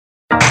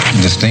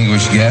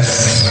distinguished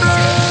guests,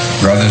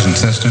 brothers and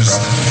sisters,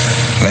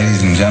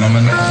 ladies and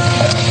gentlemen,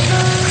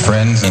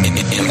 friends and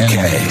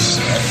enemies.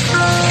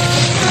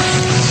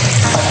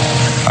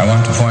 I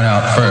want to point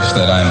out first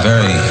that I'm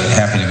very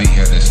happy to be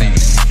here this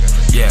evening.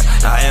 Yeah,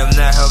 I am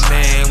not her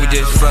man, we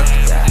just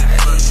fucking.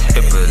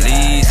 If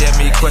police at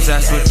me, question,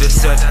 I switch the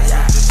subject.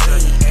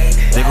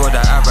 They go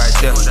down out right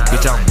there,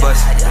 bitch, I'm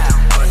bustin'.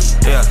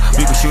 Yeah,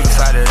 we can shoot and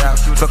fight it out,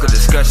 fuck a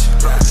discussion.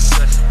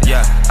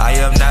 Yeah, I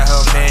am not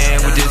her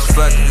man, we just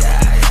fucking.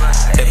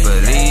 If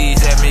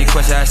police at me,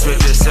 question, I switch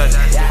the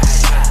subject.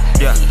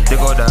 Yeah, they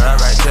go down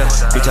right there,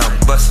 bitch, I'm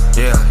bustin'.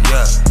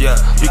 Yeah,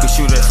 we can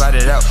shoot and fight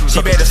it out. She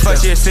bad as fuck,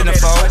 she a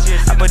centerfold.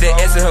 I put the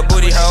S in her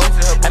booty hole.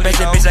 I bet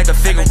that bitch like a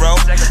figure roll.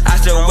 I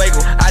still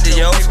wiggle,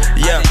 adios.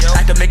 Yeah,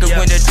 I can make a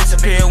window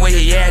disappear where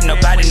he at,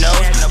 nobody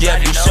knows. Yeah,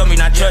 you show me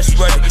not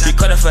trustworthy. You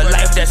cut it for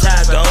life, that's how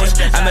it goes.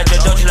 I'm at the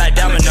dojo like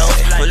dominoes.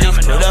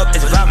 Police put up,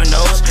 it's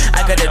vominos.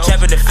 I got the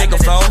trap in the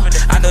figure fold.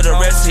 I know the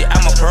recipe,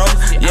 I'm a pro.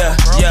 Yeah,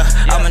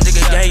 I'm a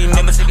nigga gang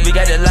member. We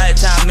got the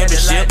lifetime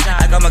membership.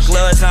 I got my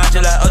gloves on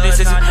till I owe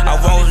this. I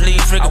won't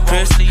leave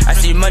fingerprints. I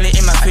see money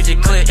in my picture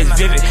clear, it's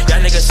vivid. Y'all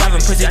niggas solving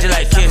pussy just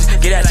like kids.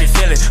 Get out your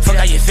feeling, fuck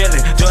how you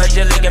feeling. George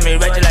Dillon got me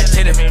right like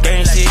tennis.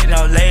 Gang shit,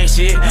 no lame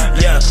shit.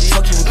 Yeah,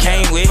 fuck you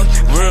came with.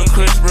 Real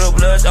crisp, real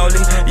bloods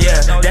only. Yeah,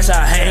 that's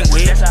how I hang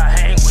with.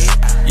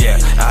 Yeah,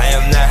 I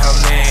am not her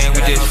man, we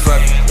just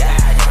fucking.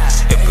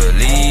 If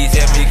police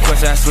at me,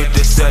 question, I switch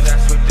the subject.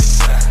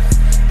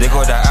 They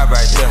go down out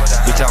right there,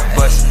 bitch, I'm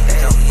bustin'.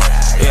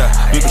 Yeah,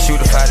 we can shoot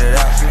and fight it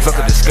out, fuck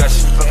a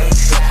discussion.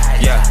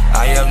 Yeah,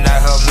 I am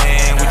not her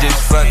man, we just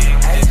fucking.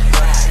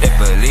 If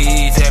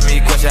police at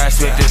me, question, I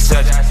switch the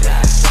subject.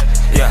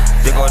 Yeah,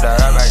 they go down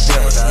right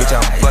there, bitch,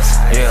 I'm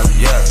bustin'.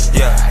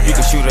 Yeah, we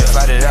can shoot and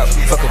fight it out,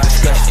 fuck a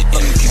discussion.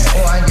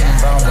 Before I get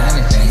involved in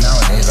anything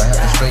nowadays, I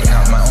have to straighten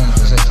out my own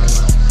position.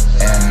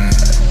 And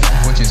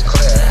which is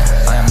clear,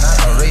 I am not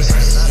a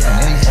racist in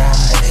any form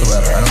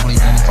whatsoever. I don't believe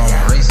in any form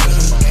of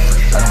racism.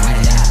 I don't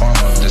believe in any form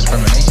of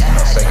discrimination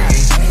or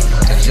segregation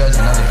to judge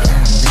another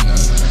human being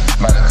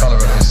by the color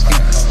of his skin.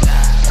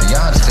 The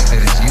yardstick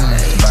that is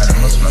used by the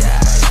Muslim to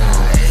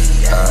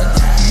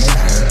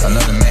measure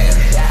another man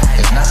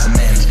is not the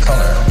man's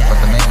color, but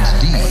the man's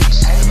deeds,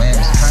 the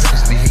man's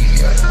conscious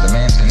behavior, the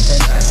man's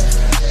intention.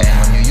 And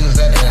when you use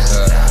that as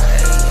a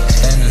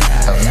standard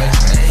of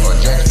measurement or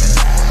judgment,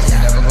 you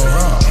never go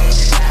wrong.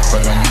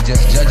 But when you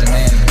just judge a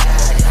man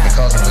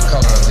because of the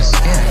color of his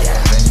skin,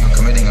 then you're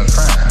committing a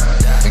crime.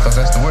 Because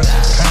that's the worst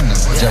kind of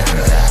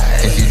judgment.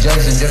 If you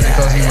judge him just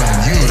because he was a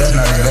Jew, that's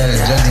not as bad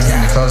as judging him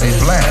because he's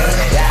black.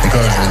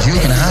 Because the Jew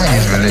can hide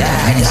his religion.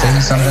 He can say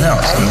he's something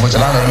else, which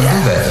a lot of them do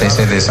that. They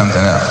say they're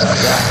something else.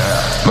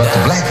 But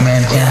the black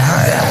man can't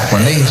hide.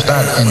 When they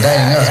start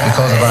indicting us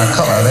because of our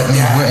color, that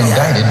means we're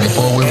indicted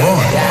before we're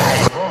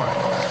born.